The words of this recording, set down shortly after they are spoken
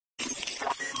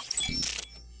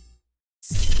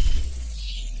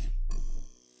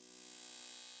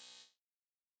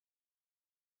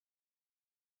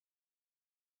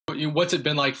What's it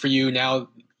been like for you now?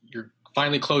 You're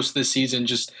finally close to this season,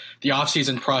 just the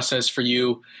off-season process for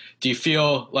you. Do you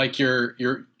feel like you're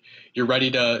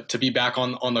ready to be back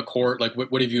on the court? Like,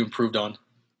 what have you improved on?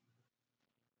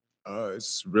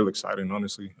 It's real exciting,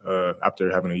 honestly.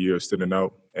 After having a year sitting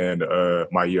out and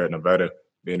my year at Nevada,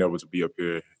 being able to be up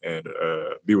here and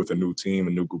be with a new team,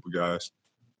 a new group of guys,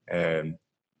 and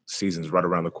season's right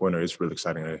around the corner. It's really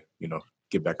exciting to,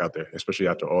 get back out there, especially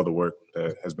after all the work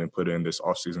that has been put in this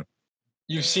off season.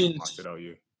 You've seen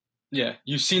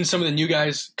some of the new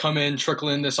guys come in, trickle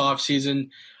in this off season.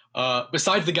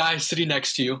 Besides the guy sitting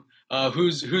next to you,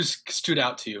 who's stood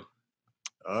out to you?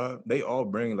 They all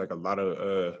bring like a lot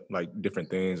of different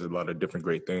things, a lot of different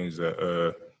great things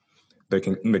that they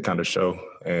kind of show,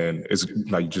 and it's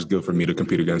like just good for me to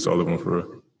compete against all of them for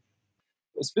real.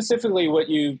 Specifically, what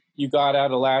you got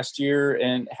out of last year,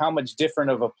 and how much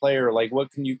different of a player? Like, what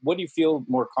do you feel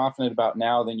more confident about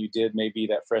now than you did maybe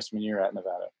that freshman year at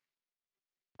Nevada?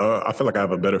 I feel like I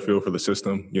have a better feel for the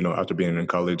system. After being in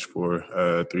college for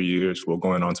 3 years,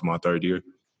 going on to my third year,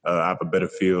 I have a better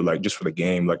feel, like just for the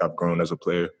game. Like I've grown as a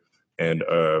player, and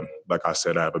like I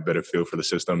said, I have a better feel for the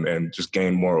system, and just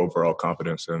gain more overall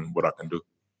confidence in what I can do.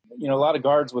 A lot of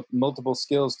guards with multiple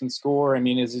skills can score. I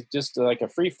mean, is it just like a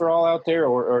free for all out there,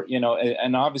 or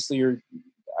and obviously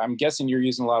I'm guessing you're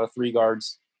using a lot of three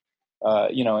guards, in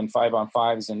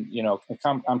 5-on-5s, and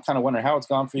I'm kind of wondering how it's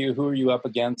gone for you. Who are you up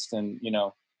against, and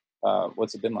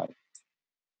what's it been like?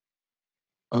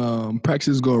 Practice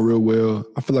is going real well.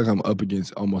 I feel like I'm up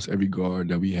against almost every guard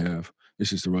that we have.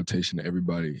 It's just a rotation of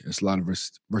everybody. It's a lot of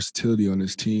versatility on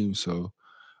this team, so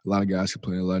a lot of guys can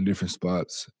play in a lot of different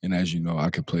spots. And as you know,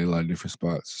 I can play a lot of different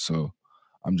spots. So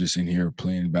I'm just in here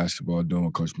playing basketball, doing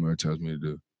what Coach Murray tells me to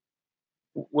do.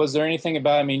 Was there anything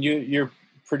about, I mean, you're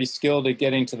pretty skilled at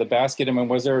getting to the basket. I mean,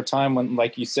 was there a time when,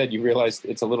 like you said, you realized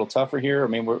it's a little tougher here? I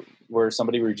mean, where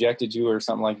somebody rejected you or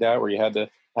something like that, where you had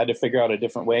to figure out a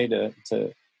different way to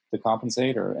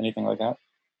compensate or anything like that?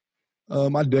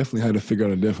 I definitely had to figure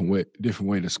out a different way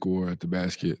to score at the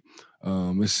basket.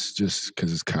 It's just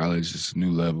because it's college, it's a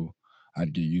new level.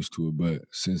 I'd get used to it, but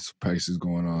since practice is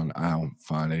going on, I don't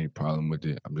find any problem with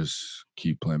it. I'm just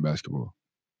keep playing basketball.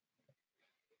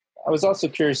 I was also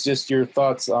curious, just your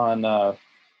thoughts on,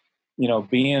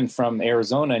 being from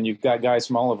Arizona, and you've got guys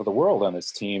from all over the world on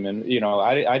this team. And,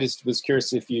 I just was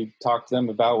curious if you talked to them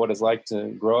about what it's like to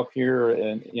grow up here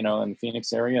and, in the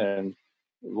Phoenix area, and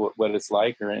what it's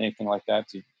like or anything like that,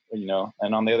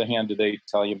 and on the other hand, do they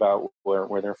tell you about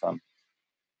where they're from?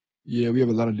 Yeah, we have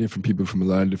a lot of different people from a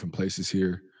lot of different places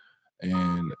here.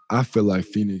 And I feel like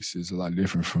Phoenix is a lot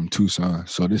different from Tucson.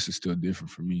 So this is still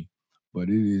different for me. But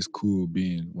it is cool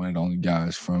being one of the only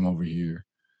guys from over here.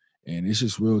 And it's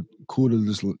just real cool to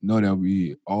just know that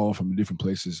we all from different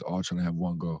places, all trying to have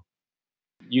one goal.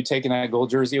 You taking that gold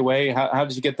jersey away, how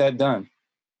did you get that done?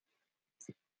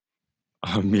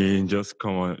 I mean, just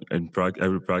come on and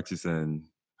every practice and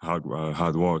hard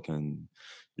work. And,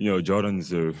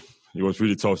 Jordan's it was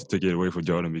really tough to take it away from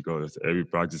Jordan because every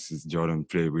practice Jordan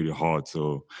played really hard.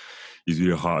 So it's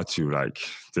really hard to,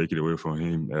 take it away from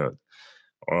him.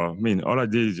 All I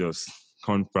did is just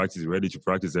come practice, ready to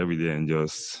practice every day and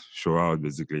just show out,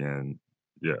 basically. And,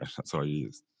 yeah, that's all it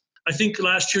is. I think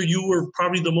last year you were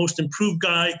probably the most improved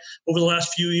guy over the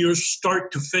last few years,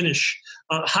 start to finish.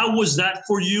 How was that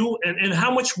for you? And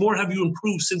how much more have you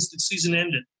improved since the season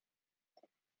ended?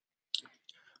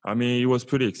 I mean, it was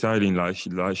pretty exciting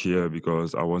last year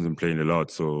because I wasn't playing a lot.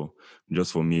 So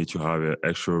just for me to have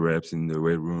extra reps in the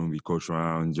weight room with Coach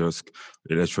Round, just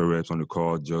extra reps on the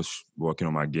court, just working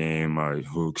on my game, my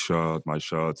hook shot, my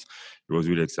shots, it was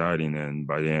really exciting. And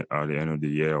at the end of the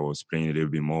year, I was playing a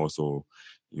little bit more. So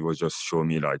it was just showing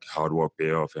me hard work pay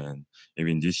off. And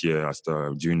even this year,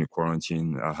 during the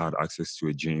quarantine, I had access to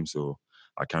a gym. So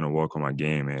I kind of work on my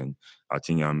game. And I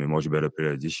think I'm a much better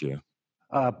player this year.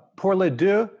 Pour les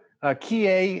deux, qui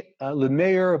est le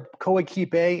meilleur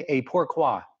coéquipier et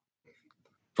pourquoi?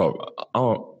 I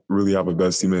don't really have a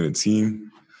best teammate in the team.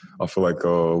 I feel like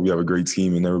we have a great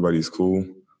team and everybody's cool.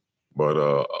 But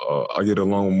I get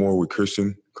along more with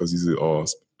Christian because he's a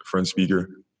French speaker.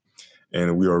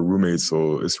 And we are roommates,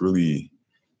 so it's really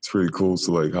cool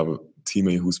to have a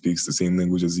teammate who speaks the same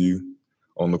language as you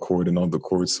on the court and off the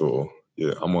court. So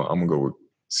yeah, I'm gonna go with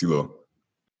CeeLo.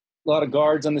 A lot of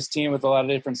guards on this team with a lot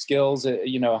of different skills.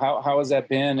 How has that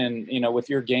been? And with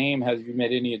your game, have you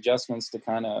made any adjustments to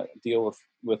kind of deal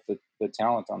with the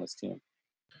talent on this team?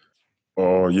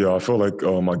 Yeah, I feel like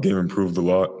my game improved a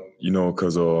lot.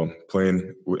 Because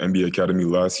playing with NBA Academy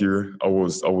last year, I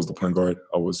was the point guard.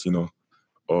 I was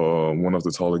one of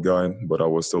the taller guy, but I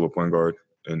was still a point guard.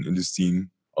 And in this team,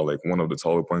 are like one of the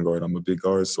taller point guard. I'm a big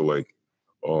guard, so like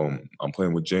I'm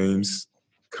playing with James,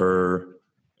 Kerr,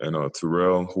 and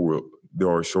Terrell, they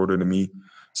are shorter than me.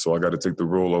 So I got to take the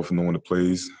role of knowing the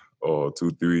plays, 2,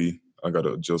 3. I got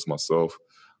to adjust myself.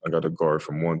 I got to guard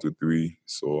from 1 to 3.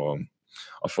 So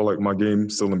I feel like my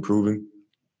game's still improving,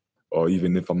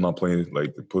 even if I'm not playing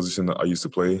like the position that I used to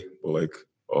play. But like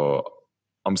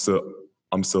I'm still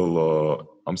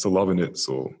loving it.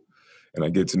 So, and I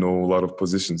get to know a lot of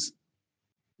positions.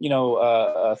 You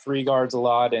know, 3 guards a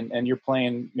lot, and you're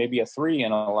playing maybe a 3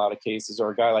 in a lot of cases,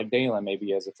 or a guy like Dalen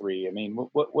maybe as a 3. I mean,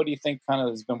 what do you think kind of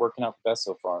has been working out the best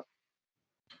so far?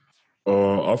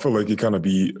 I feel like it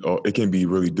can be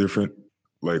really different.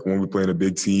 Like when we're playing a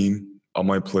big team, I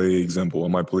might play a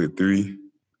 3,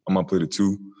 I might play the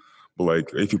 2. But like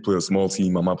if you play a small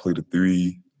team, I might play the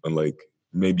 3 and like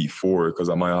maybe 4 because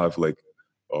I might have like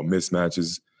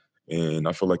mismatches. And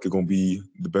I feel like it's gonna be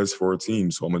the best for our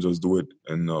team, so I'm gonna just do it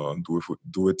and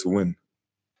do it to win.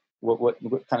 What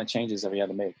kind of changes have you had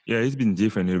to make? Yeah, it's been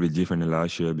different, a little bit different than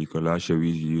last year because last year we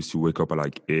used to wake up at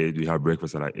like 8. We have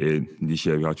breakfast at like 8. This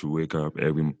year we have to wake up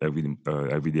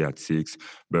every day at 6.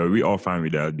 But we all fine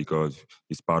with that because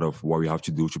it's part of what we have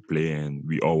to do to play, and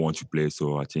we all want to play.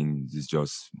 So I think it's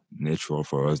just natural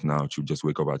for us now to just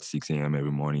wake up at 6 a.m.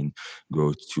 every morning,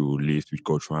 go to lift with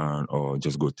Coach Ryan, or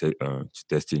just go to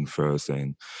testing first.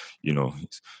 And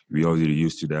we already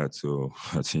used to that. So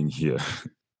I think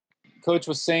Coach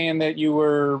was saying that you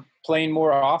were playing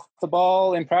more off the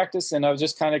ball in practice, and I was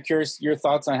just kind of curious your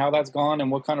thoughts on how that's gone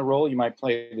and what kind of role you might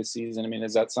play this season. I mean,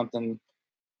 is that something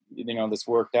that's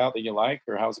worked out that you like,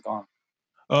 or how's it gone?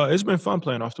 It's been fun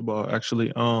playing off the ball,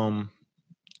 actually.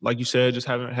 Like you said, just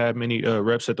haven't had many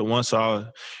reps at the 1, so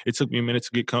it took me a minute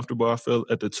to get comfortable. I feel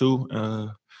at the 2,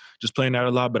 just playing that a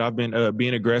lot. But I've been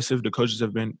being aggressive. The coaches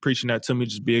have been preaching that to me: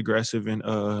 just be aggressive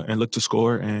and look to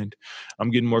score. And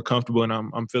I'm getting more comfortable, and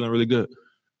I'm feeling really good.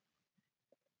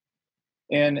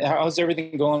 And how's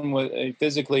everything going with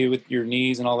physically with your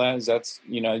knees and all that? Is that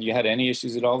you had any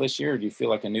issues at all this year? Or do you feel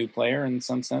like a new player in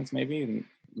some sense, maybe?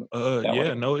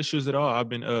 Yeah, no issues at all. I've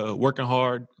been working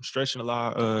hard, stretching a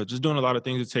lot, just doing a lot of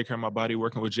things to take care of my body,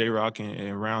 working with J-Rock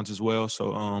and Rounds as well.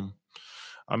 So,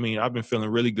 I mean, I've been feeling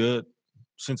really good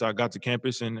since I got to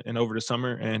campus and over the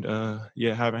summer. And,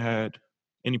 haven't had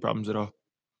any problems at all.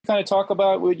 Kind of talk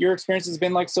about what your experience has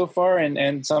been like so far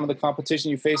and some of the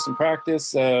competition you faced in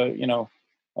practice,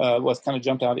 what's kind of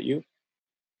jumped out at you?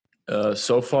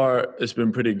 So far, it's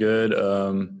been pretty good.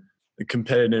 The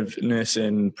competitiveness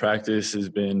in practice has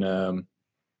been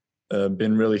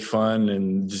really fun,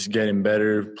 and just getting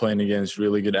better, playing against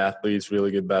really good athletes,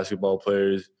 really good basketball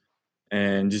players,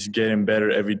 and just getting better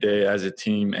every day as a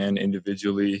team and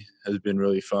individually has been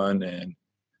really fun, and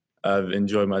I've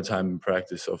enjoyed my time in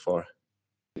practice so far.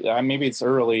 Maybe it's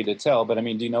early to tell, but I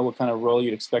mean, do you know what kind of role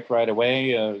you'd expect right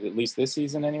away, at least this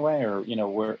season anyway? Or,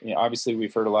 obviously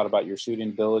we've heard a lot about your shooting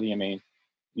ability. I mean,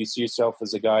 you see yourself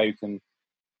as a guy who can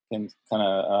kind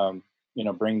of,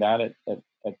 bring that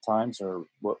at times, or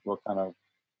what do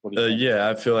you think? Yeah,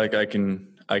 I feel like I can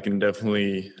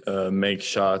definitely make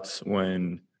shots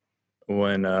when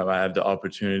I have the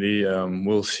opportunity.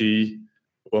 We'll see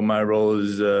what my role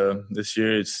is this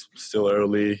year. It's still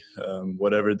early.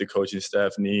 Whatever the coaching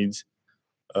staff needs,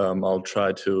 I'll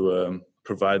try to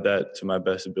provide that to my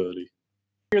best ability.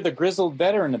 You're the grizzled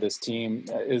veteran of this team.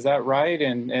 Is that right?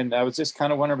 And I was just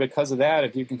kind of wondering, because of that,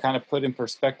 if you can kind of put in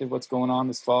perspective what's going on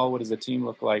this fall. What does the team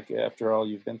look like after all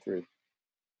you've been through?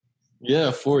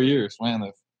 Yeah, 4 years, man,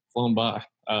 they've flown by.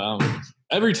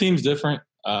 Every team's different.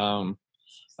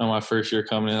 My first year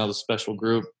coming in, I was a special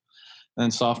group.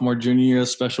 Then sophomore, junior year, a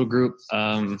special group.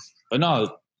 But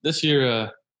no, this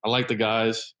year I like the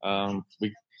guys.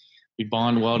 We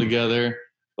bond well together.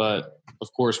 But,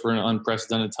 of course, we're in an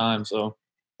unprecedented time, so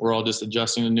we're all just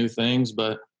adjusting to new things.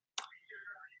 But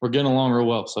we're getting along real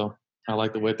well, so I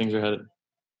like the way things are headed.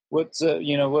 What's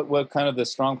what kind of the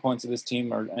strong points of this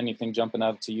team, or anything jumping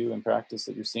out to you in practice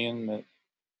that you're seeing that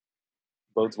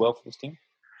bodes well for this team?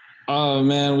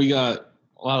 Man, we got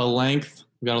a lot of length.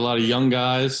 We got a lot of young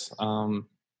guys.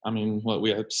 We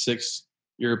have 6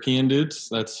 European dudes.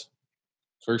 That's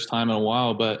first time in a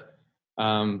while, but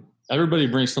everybody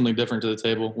brings something different to the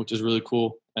table, which is really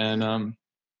cool. And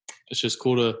it's just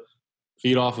cool to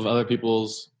feed off of other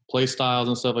people's play styles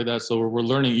and stuff like that. So we're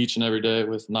learning each and every day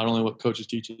with not only what coaches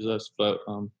teaches us, but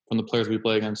from the players we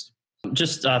play against.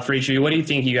 Just for each of you, what do you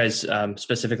think you guys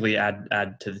specifically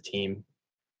add to the team?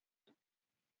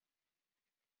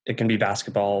 It can be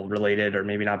basketball related or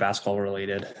maybe not basketball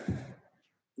related.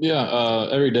 Yeah,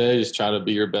 every day just try to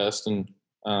be your best and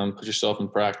put yourself in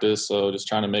practice. So just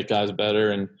trying to make guys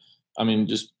better. And,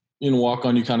 just walk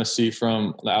on, you kind of see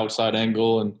from the outside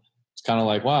angle, and it's kind of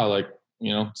like, wow, like,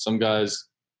 some guys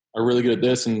are really good at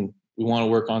this and we want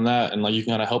to work on that, and like you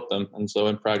can kind of help them. And so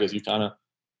in practice, you kind of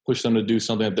push them to do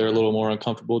something that they're a little more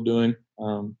uncomfortable doing.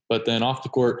 But then off the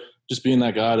court, just being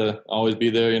that guy to always be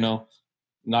there.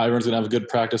 Not everyone's gonna have a good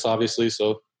practice, obviously.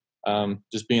 So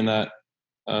just being that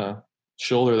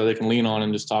shoulder that they can lean on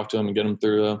and just talk to them and get them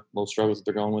through the little struggles that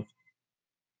they're going with.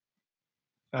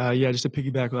 Yeah, just to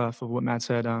piggyback off of what Matt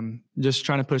said, just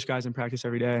trying to push guys in practice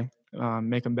every day,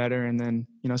 make them better. And then,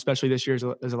 especially this year is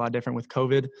a lot different with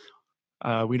COVID.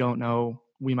 We don't know,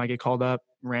 we might get called up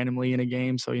randomly in a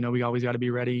game. So, we always got to be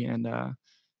ready, and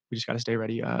we just got to stay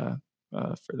ready for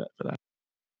that.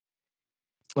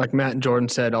 Like Matt and Jordan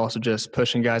said, also just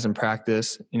pushing guys in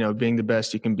practice, being the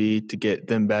best you can be to get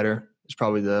them better is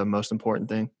probably the most important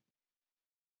thing.